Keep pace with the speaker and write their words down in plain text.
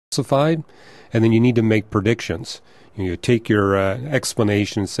falsified, and then you need to make predictions. You take your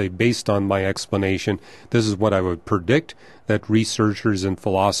explanation and say, based on my explanation, this is what I would predict that researchers in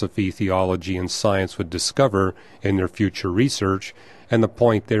philosophy, theology, and science would discover in their future research. And the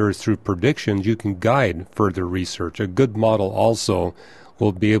point there is through predictions, you can guide further research. A good model also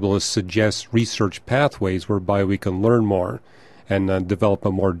will be able to suggest research pathways whereby we can learn more and develop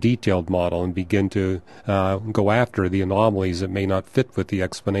a more detailed model and begin to go after the anomalies that may not fit with the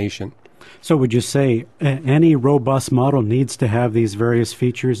explanation. So would you say any robust model needs to have these various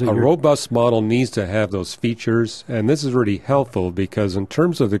features? A robust model needs to have those features, and this is really helpful because in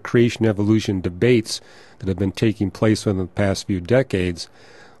terms of the creation-evolution debates that have been taking place within the past few decades,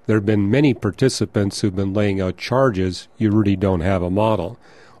 there have been many participants who've been laying out charges you really don't have a model,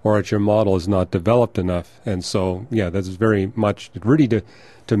 or that your model is not developed enough. And so, yeah, that's very much really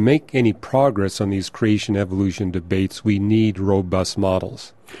to make any progress on these creation-evolution debates, we need robust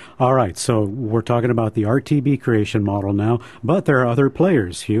models. All right, so we're talking about the RTB creation model now, but there are other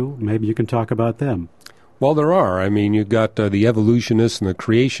players, Hugh. Maybe you can talk about them. Well, there are. I mean, you've got the evolutionists and the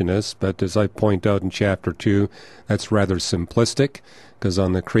creationists, but as I point out in Chapter 2, that's rather simplistic, because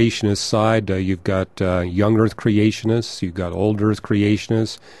on the creationist side, you've got young Earth creationists, you've got old Earth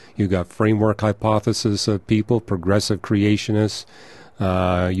creationists, you've got framework hypothesis of people, progressive creationists,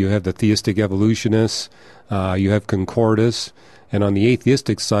 you have the theistic evolutionists, you have concordists. And on the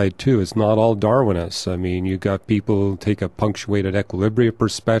atheistic side, too, it's not all Darwinists. I mean, you've got people who take a punctuated equilibrium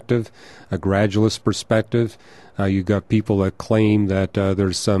perspective, a gradualist perspective. You've got people that claim that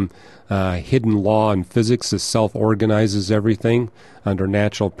there's some hidden law in physics that self-organizes everything under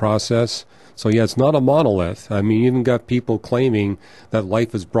natural process. So, yeah, it's not a monolith. I mean, you even got people claiming that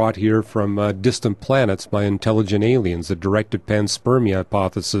life is brought here from distant planets by intelligent aliens, the directed panspermia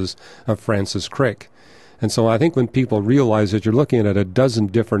hypothesis of Francis Crick. And so I think when people realize that you're looking at a dozen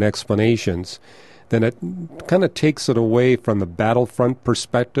different explanations, then it kind of takes it away from the battlefront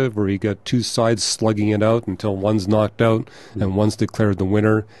perspective where you got two sides slugging it out until one's knocked out and one's declared the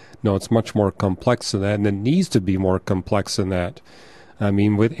winner. No, it's much more complex than that, and it needs to be more complex than that. I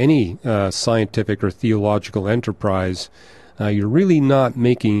mean, with any scientific or theological enterprise, you're really not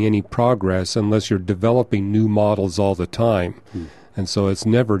making any progress unless you're developing new models all the time. And so it's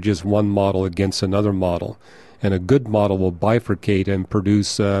never just one model against another model. And a good model will bifurcate and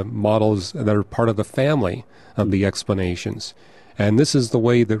produce models that are part of the family of the explanations. And this is the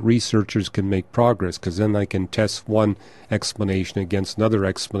way that researchers can make progress, because then they can test one explanation against another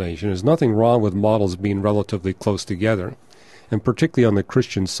explanation. There's nothing wrong with models being relatively close together. And particularly on the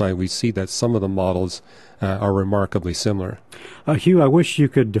Christian side, we see that some of the models are remarkably similar. Hugh, I wish you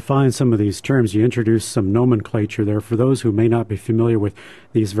could define some of these terms. You introduced some nomenclature there for those who may not be familiar with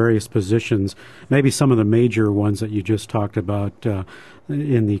these various positions, maybe some of the major ones that you just talked about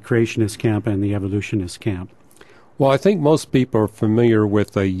in the creationist camp and the evolutionist camp. Well, I think most people are familiar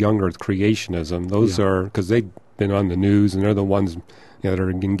with young Earth creationism. Those are, because they've been on the news, and they're the ones that are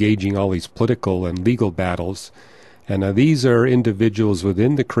engaging all these political and legal battles. And these are individuals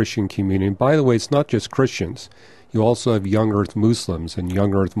within the Christian community. And by the way, it's not just Christians. You also have young Earth Muslims and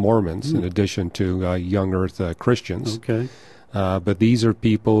young Earth Mormons in addition to young Earth Christians. Okay. But these are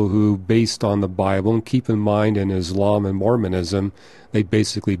people who, based on the Bible, and keep in mind in Islam and Mormonism, they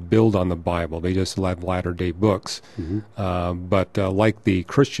basically build on the Bible. They just have latter-day books. But like the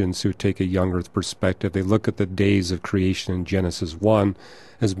Christians who take a young Earth perspective, they look at the days of creation in Genesis 1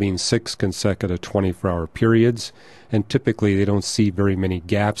 as being 6 consecutive 24-hour periods. And typically they don't see very many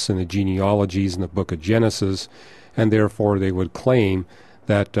gaps in the genealogies in the book of Genesis, and therefore they would claim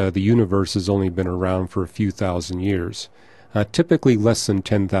that the universe has only been around for a few thousand years. Typically less than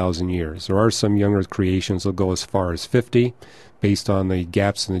 10,000 years. There are some young Earth creations that go as far as 50, based on the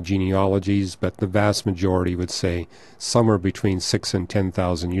gaps in the genealogies, but the vast majority would say somewhere between 6 and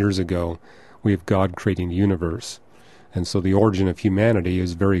 10,000 years ago, we have God creating the universe. And so the origin of humanity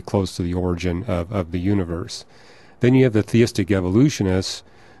is very close to the origin of the universe. Then you have the theistic evolutionists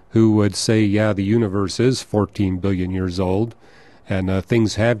who would say, yeah, the universe is 14 billion years old, and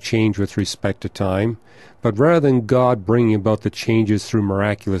things have changed with respect to time. But rather than God bringing about the changes through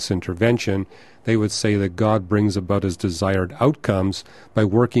miraculous intervention, they would say that God brings about his desired outcomes by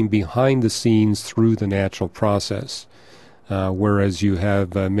working behind the scenes through the natural process. Whereas you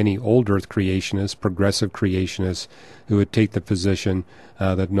have many old Earth creationists, progressive creationists, who would take the position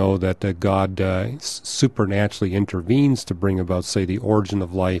that know that God supernaturally intervenes to bring about, say, the origin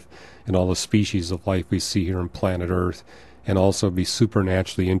of life and all the species of life we see here on planet Earth, and also be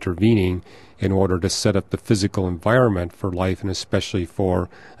supernaturally intervening in order to set up the physical environment for life, and especially for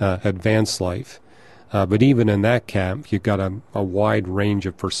advanced life. But even in that camp, you've got a wide range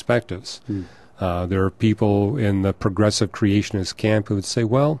of perspectives. There are people in the progressive creationist camp who would say,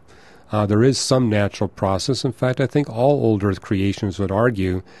 well, there is some natural process. In fact, I think all old earth creationists would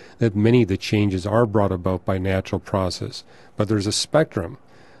argue that many of the changes are brought about by natural process. But there's a spectrum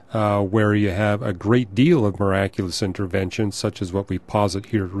where you have a great deal of miraculous intervention, such as what we posit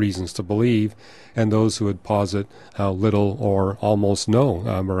here, Reasons to Believe, and those who would posit little or almost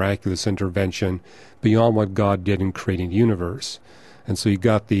no miraculous intervention beyond what God did in creating the universe. And so you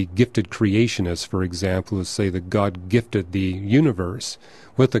got the gifted creationists, for example, who say that God gifted the universe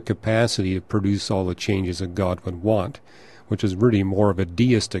with the capacity to produce all the changes that God would want, which is really more of a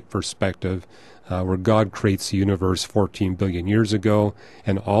deistic perspective, where God creates the universe 14 billion years ago,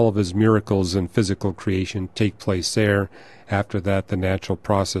 and all of his miracles in physical creation take place there. After that, the natural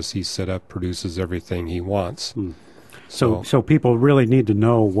process he set up produces everything he wants. So people really need to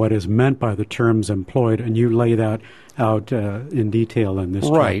know what is meant by the terms employed, and you lay that out in detail in this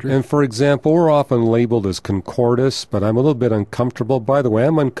right. chapter. And for example, we're often labeled as concordist, but I'm a little bit uncomfortable. By the way,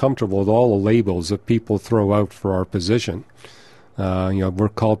 I'm uncomfortable with all the labels that people throw out for our position. We're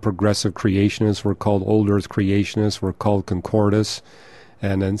called progressive creationists, we're called old earth creationists, we're called concordists,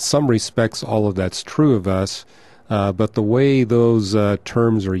 and in some respects all of that's true of us, but the way those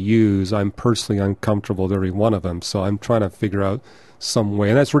terms are used, I'm personally uncomfortable with every one of them, so I'm trying to figure out some way,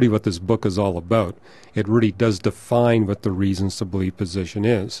 and that's really what this book is all about. It really does define what the Reasons to Believe position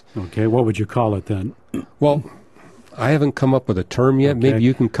is. Okay, what would you call it then? Well, I haven't come up with a term yet. Okay. Maybe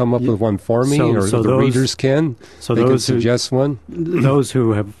you can come up with one for me, So or the those- readers can. so they can those who- suggest one. Those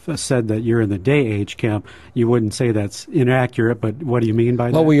who have said that you're in the day age camp, you wouldn't say that's inaccurate, but what do you mean by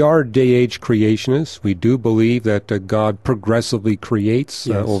that? Well, we are day-age creationists. We do believe that God progressively creates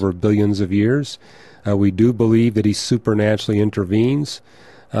Yes. over billions of years. We do believe that he supernaturally intervenes.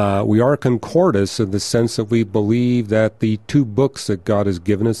 We are concordists in the sense that we believe that the two books that God has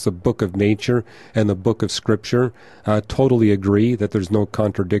given us, the book of nature and the book of Scripture, totally agree, that there's no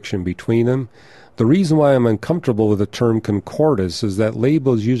contradiction between them. The reason why I'm uncomfortable with the term concordist is that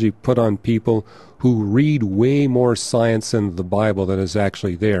label is usually put on people who read way more science into the Bible than is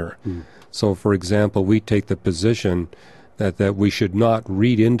actually there. So, for example, we take the position that we should not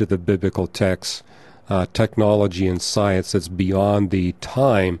read into the biblical text technology and science that's beyond the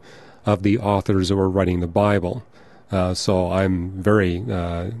time of the authors that were writing the Bible. So I'm very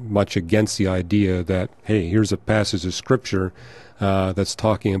much against the idea that, hey, here's a passage of Scripture that's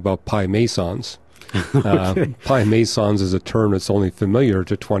talking about pi mesons. Okay. Pi mesons is a term that's only familiar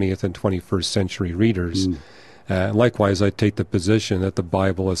to 20th and 21st century readers. Likewise, I take the position that the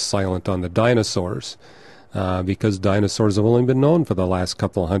Bible is silent on the dinosaurs. Because dinosaurs have only been known for the last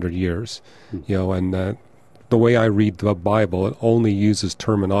couple of hundred years, and the way I read the Bible, it only uses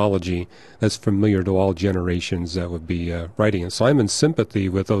terminology that's familiar to all generations that would be writing it. So I'm in sympathy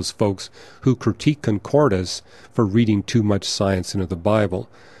with those folks who critique concordists for reading too much science into the Bible.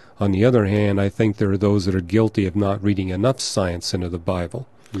 On the other hand, I think there are those that are guilty of not reading enough science into the Bible.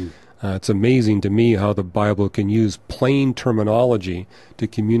 It's amazing to me how the Bible can use plain terminology to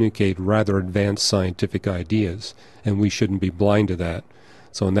communicate rather advanced scientific ideas, and we shouldn't be blind to that.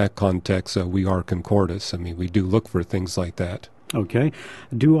 So in that context, we are concordists. I mean, we do look for things like that. Okay.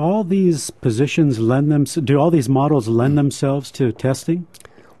 Do all these positions do all these models lend themselves to testing?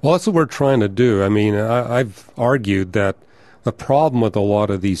 Well, that's what we're trying to do. I mean, I've argued that the problem with a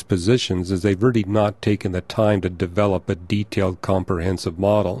lot of these positions is they've really not taken the time to develop a detailed, comprehensive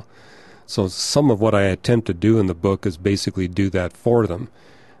model. So some of what I attempt to do in the book is basically do that for them.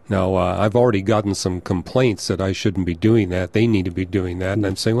 Now, I've already gotten some complaints that I shouldn't be doing that. They need to be doing that. And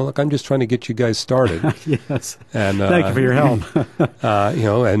I'm saying, well, look, I'm just trying to get you guys started. Yes. And Thank you for your help.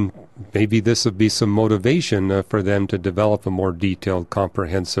 and maybe this would be some motivation for them to develop a more detailed,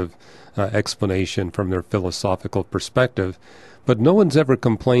 comprehensive explanation from their philosophical perspective. But no one's ever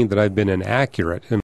complained that I've been inaccurate in